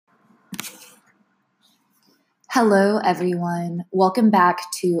Hello, everyone. Welcome back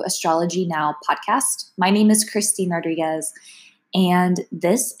to Astrology Now podcast. My name is Christine Rodriguez, and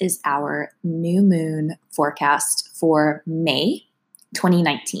this is our new moon forecast for May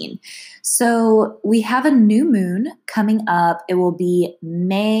 2019. So we have a new moon coming up. It will be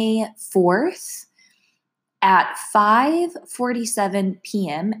May 4th at 5:47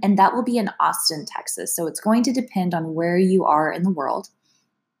 p.m., and that will be in Austin, Texas. So it's going to depend on where you are in the world.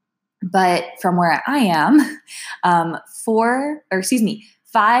 But from where I am,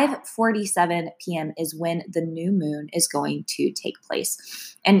 5:47 p.m. is when the new moon is going to take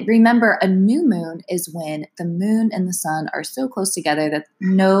place. And remember, a new moon is when the moon and the sun are so close together that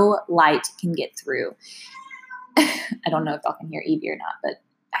no light can get through. I don't know if y'all can hear Evie or not, but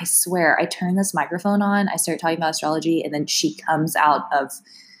I swear I turn this microphone on, I start talking about astrology, and then she comes out of,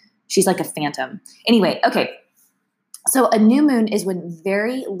 she's like a phantom. Anyway, okay. So a new moon is when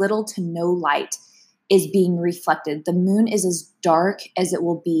very little to no light is being reflected. The moon is as dark as it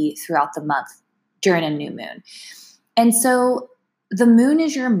will be throughout the month during a new moon. And so the moon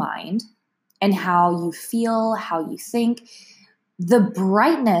is your mind and how you feel, how you think. The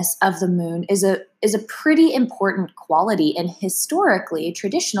brightness of the moon is a pretty important quality. And historically,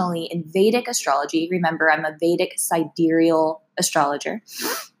 traditionally in Vedic astrology, remember I'm a Vedic sidereal astrologer,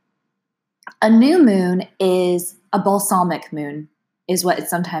 a new moon is a balsamic moon, is what it's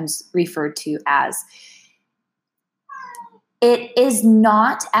sometimes referred to as. It is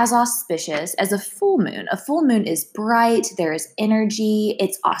not as auspicious as a full moon. A full moon is bright, there is energy,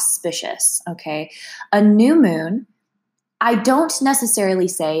 it's auspicious, okay? A new moon, I don't necessarily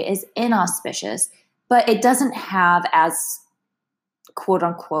say is inauspicious, but it doesn't have as quote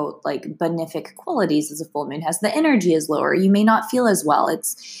unquote like benefic qualities as a full moon has. The energy is lower. You may not feel as well.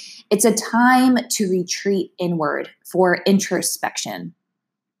 It's a time to retreat inward for introspection.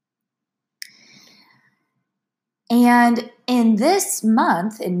 And in this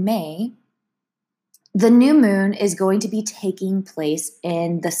month, in May, the new moon is going to be taking place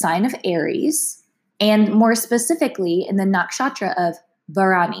in the sign of Aries, and more specifically in the nakshatra of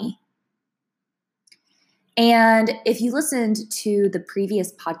Bharani. And if you listened to the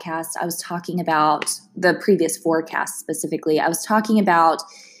previous podcast, I was talking about the previous forecast specifically. I was talking about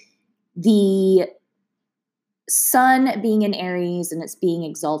the sun being in Aries and it's being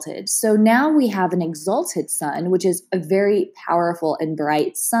exalted. So now we have an exalted sun, which is a very powerful and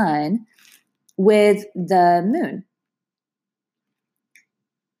bright sun with the moon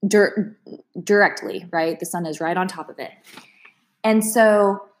directly, right? The sun is right on top of it. And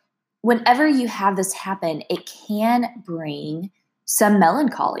so whenever you have this happen, it can bring some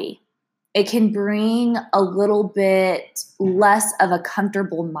melancholy. It can bring a little bit less of a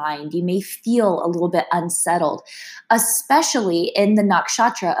comfortable mind. You may feel a little bit unsettled, especially in the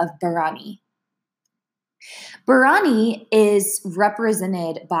nakshatra of Bharani. Bharani is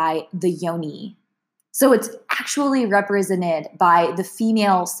represented by the yoni. So it's actually represented by the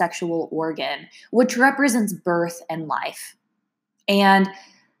female sexual organ, which represents birth and life. And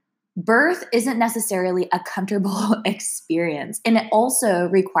birth isn't necessarily a comfortable experience, and it also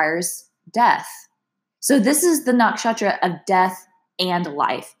requires death. So this is the nakshatra of death and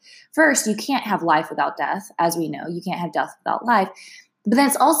life. First, you can't have life without death, as we know. You can't have death without life. But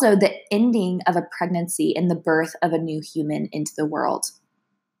that's also the ending of a pregnancy and the birth of a new human into the world.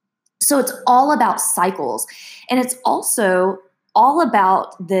 So it's all about cycles. And it's also all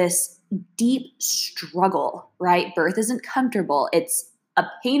about this deep struggle, right? Birth isn't comfortable. It's a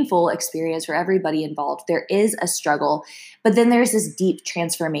painful experience for everybody involved. There is a struggle, but then there's this deep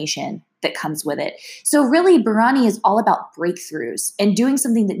transformation that comes with it. So really, Bharani is all about breakthroughs and doing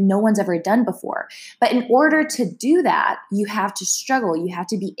something that no one's ever done before. But in order to do that, you have to struggle. You have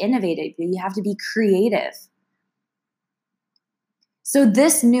to be innovative. You have to be creative. So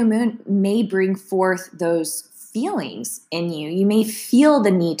this new moon may bring forth those feelings in you. You may feel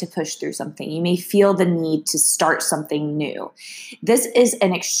the need to push through something. You may feel the need to start something new. This is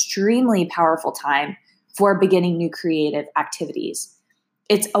an extremely powerful time for beginning new creative activities.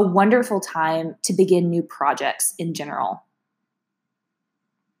 It's a wonderful time to begin new projects in general.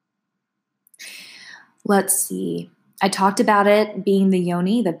 Let's see. I talked about it being the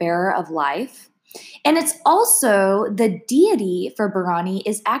yoni, the bearer of life. And it's also the deity for Bharani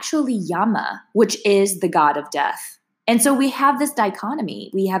is actually Yama, which is the god of death. And so we have this dichotomy.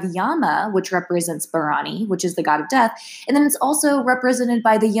 We have Yama, which represents Bharani, which is the god of death. And then it's also represented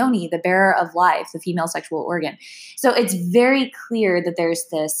by the yoni, the bearer of life, the female sexual organ. So it's very clear that there's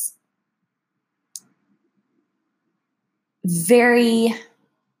this very,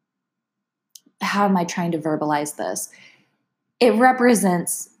 how am I trying to verbalize this? It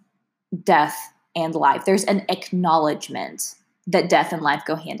represents death and life. There's an acknowledgement that death and life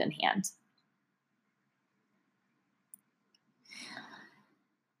go hand in hand.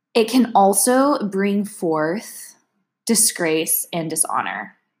 It can also bring forth disgrace and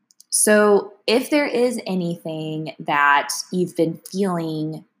dishonor. So if there is anything that you've been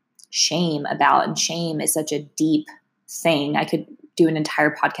feeling shame about, and shame is such a deep thing, I could do an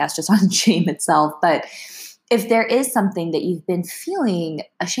entire podcast just on shame itself, but if there is something that you've been feeling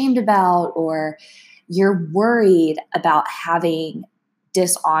ashamed about, or you're worried about having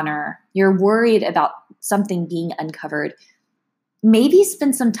dishonor, you're worried about something being uncovered, maybe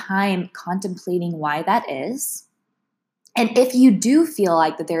spend some time contemplating why that is. And if you do feel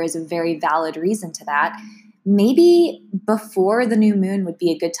like that there is a very valid reason to that, maybe before the new moon would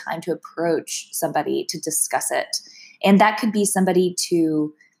be a good time to approach somebody to discuss it. And that could be somebody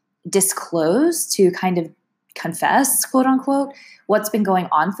to disclose, to kind of confess, quote unquote, what's been going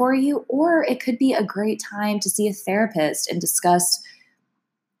on for you. Or it could be a great time to see a therapist and discuss,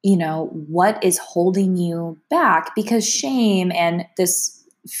 what is holding you back, because shame and this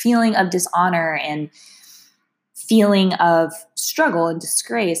feeling of dishonor and feeling of struggle and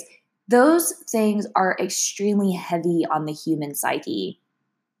disgrace, those things are extremely heavy on the human psyche.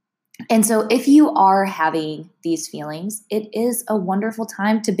 And so if you are having these feelings, it is a wonderful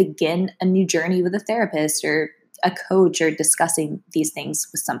time to begin a new journey with a therapist or a coach, or discussing these things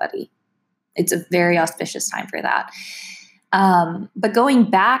with somebody. It's a very auspicious time for that. But going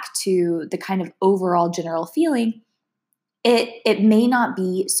back to the kind of overall general feeling, it may not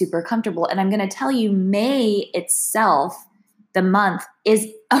be super comfortable. And I'm going to tell you, May itself, the month, is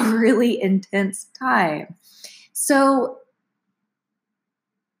a really intense time. So,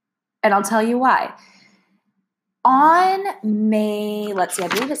 and I'll tell you why. On May, let's see, I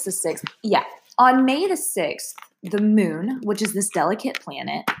believe it's the 6th. Yeah. On May the 6th, the moon, which is this delicate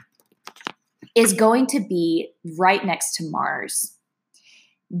planet, is going to be right next to Mars.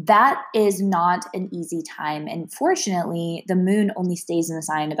 That is not an easy time. And fortunately, the moon only stays in the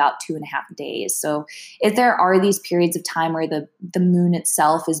sign about 2.5 days. So if there are these periods of time where the moon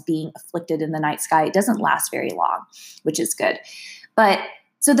itself is being afflicted in the night sky, it doesn't last very long, which is good. But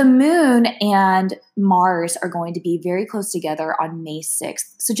so the moon and Mars are going to be very close together on May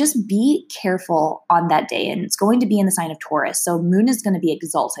 6th. So just be careful on that day. And it's going to be in the sign of Taurus. So moon is going to be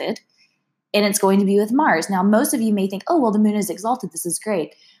exalted, and it's going to be with Mars. Now, most of you may think, oh, well, the moon is exalted. This is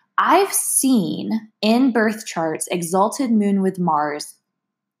great. I've seen in birth charts exalted moon with Mars.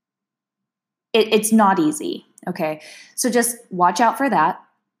 It's not easy, okay? So just watch out for that.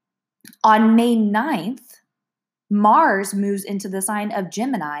 On May 9th, Mars moves into the sign of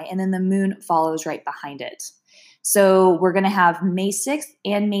Gemini, and then the moon follows right behind it. So we're going to have May 6th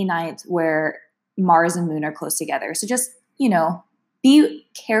and May 9th where Mars and moon are close together. So just, be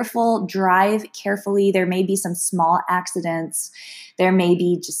careful, drive carefully. There may be some small accidents. There may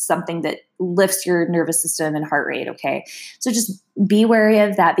be just something that lifts your nervous system and heart rate, okay? So just be wary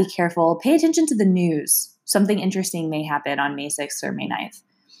of that. Be careful. Pay attention to the news. Something interesting may happen on May 6th or May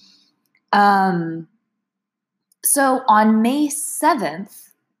 9th. So on May 7th,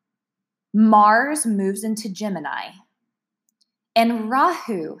 Mars moves into Gemini, and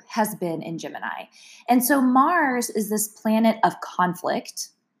Rahu has been in Gemini. And so Mars is this planet of conflict.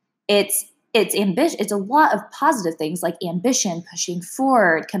 It's ambition. It's a lot of positive things like ambition, pushing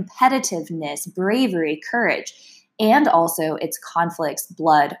forward, competitiveness, bravery, courage, and also it's conflicts,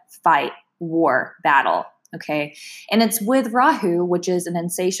 blood, fight, war, battle. Okay. And it's with Rahu, which is an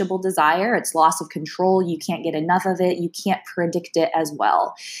insatiable desire. It's loss of control. You can't get enough of it. You can't predict it as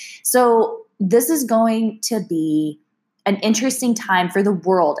well. So this is going to be an interesting time for the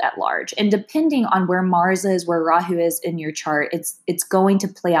world at large. And depending on where Mars is, where Rahu is in your chart, it's going to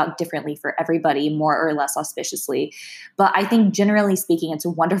play out differently for everybody, more or less auspiciously. But I think generally speaking, it's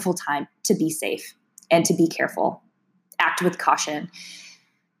a wonderful time to be safe and to be careful. Act with caution.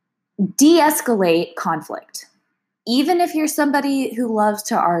 De-escalate conflict. Even if you're somebody who loves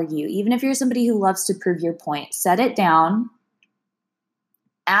to argue, even if you're somebody who loves to prove your point, set it down.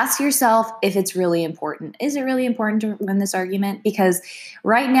 Ask yourself if it's really important. Is it really important to win this argument? Because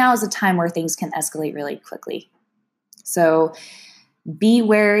right now is a time where things can escalate really quickly. So be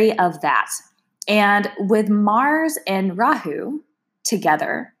wary of that. And with Mars and Rahu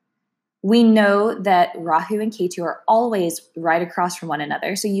together, we know that Rahu and Ketu are always right across from one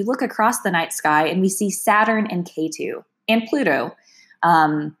another. So you look across the night sky and we see Saturn and Ketu and Pluto.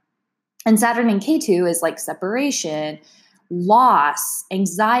 And Saturn and Ketu is like separation, loss,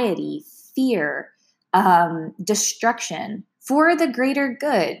 anxiety, fear, destruction, for the greater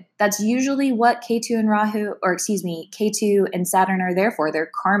good. That's usually what Ketu and Ketu and Saturn are there for. They're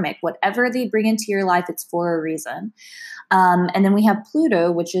karmic. Whatever they bring into your life, it's for a reason. And then we have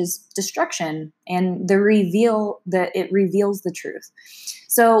Pluto, which is destruction and it reveals the truth.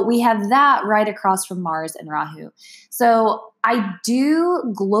 So we have that right across from Mars and Rahu. So I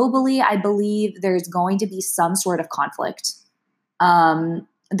believe there's going to be some sort of conflict.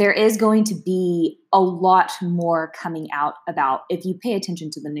 There is going to be a lot more coming out about, if you pay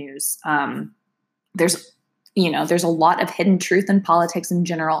attention to the news, there's a lot of hidden truth in politics in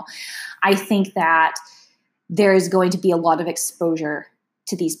general. I think that there is going to be a lot of exposure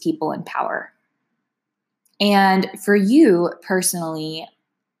to these people in power. And for you personally,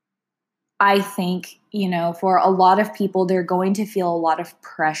 I think, for a lot of people, they're going to feel a lot of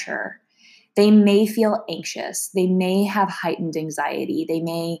pressure. They may feel anxious. They may have heightened anxiety. They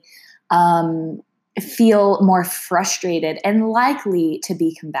may feel more frustrated and likely to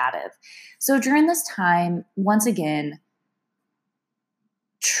be combative. So during this time, once again,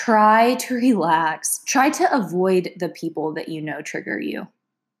 try to relax. Try to avoid the people that trigger you.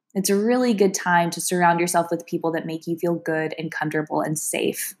 It's a really good time to surround yourself with people that make you feel good and comfortable and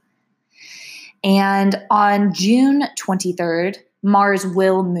safe. And on June 23rd, Mars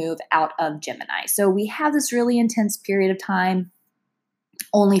will move out of Gemini. So we have this really intense period of time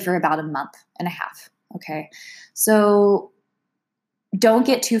only for about a month and a half. Okay. So don't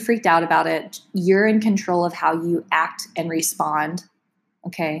get too freaked out about it. You're in control of how you act and respond.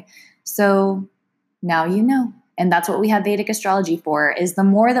 Okay. So now you know. And that's what we have Vedic astrology for, is the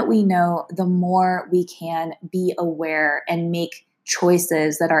more that we know, the more we can be aware and make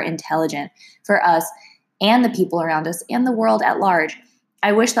choices that are intelligent for us and the people around us and the world at large.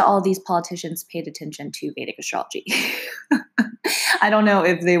 I wish that all of these politicians paid attention to Vedic astrology. I don't know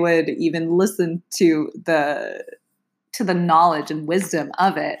if they would even listen to the knowledge and wisdom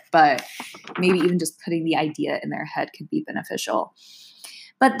of it, but maybe even just putting the idea in their head could be beneficial.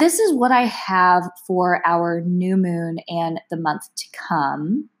 But this is what I have for our new moon and the month to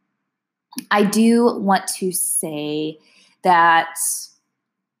come. I do want to say that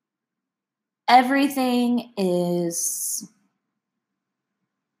everything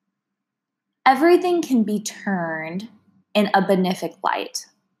can be turned in a benefic light.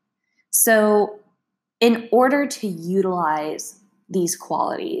 So in order to utilize these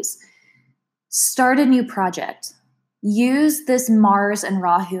qualities, start a new project. Use this Mars and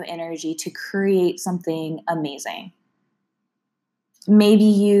Rahu energy to create something amazing. Maybe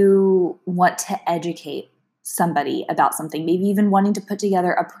you want to educate somebody about something, maybe even wanting to put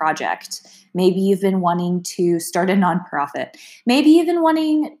together a project. Maybe you've been wanting to start a nonprofit. Maybe even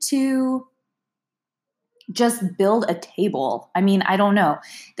wanting to just build a table. I mean, I don't know.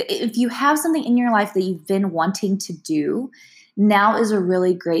 If you have something in your life that you've been wanting to do, now is a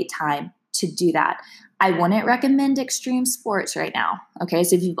really great time to do that. I wouldn't recommend extreme sports right now. Okay,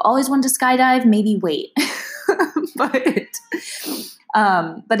 so if you've always wanted to skydive, maybe wait. But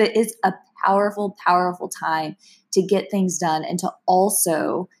it is a powerful, powerful time to get things done and to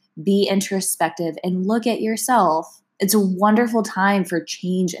also be introspective and look at yourself. It's a wonderful time for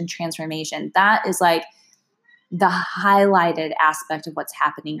change and transformation. That is like the highlighted aspect of what's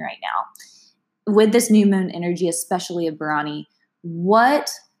happening right now. With this new moon energy, especially of Bharani,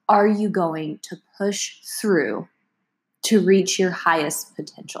 what are you going to push through to reach your highest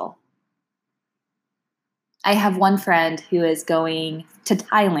potential? I have one friend who is going to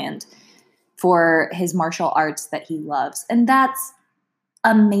Thailand for his martial arts that he loves, and that's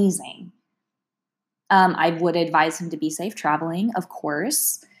amazing. I would advise him to be safe traveling, of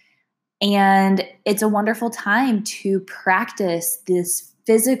course. And it's a wonderful time to practice this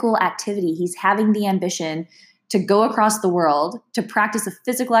physical activity. He's having the ambition to go across the world to practice a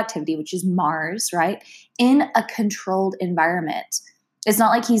physical activity, which is Mars, right? In a controlled environment. It's not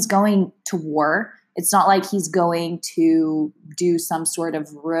like he's going to war. It's not like he's going to do some sort of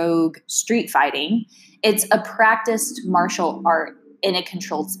rogue street fighting. It's a practiced martial art in a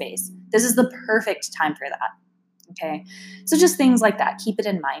controlled space. This is the perfect time for that. Okay. So just things like that. Keep it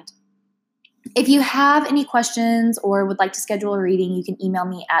in mind. If you have any questions or would like to schedule a reading, you can email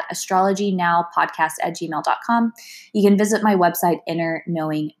me at astrologynowpodcast@gmail.com. You can visit my website,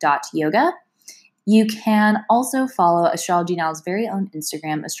 innerknowing.yoga. You can also follow Astrology Now's very own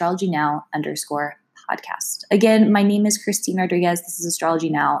Instagram, astrologynow_podcast. Again, my name is Christine Rodriguez. This is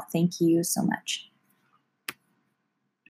Astrology Now. Thank you so much.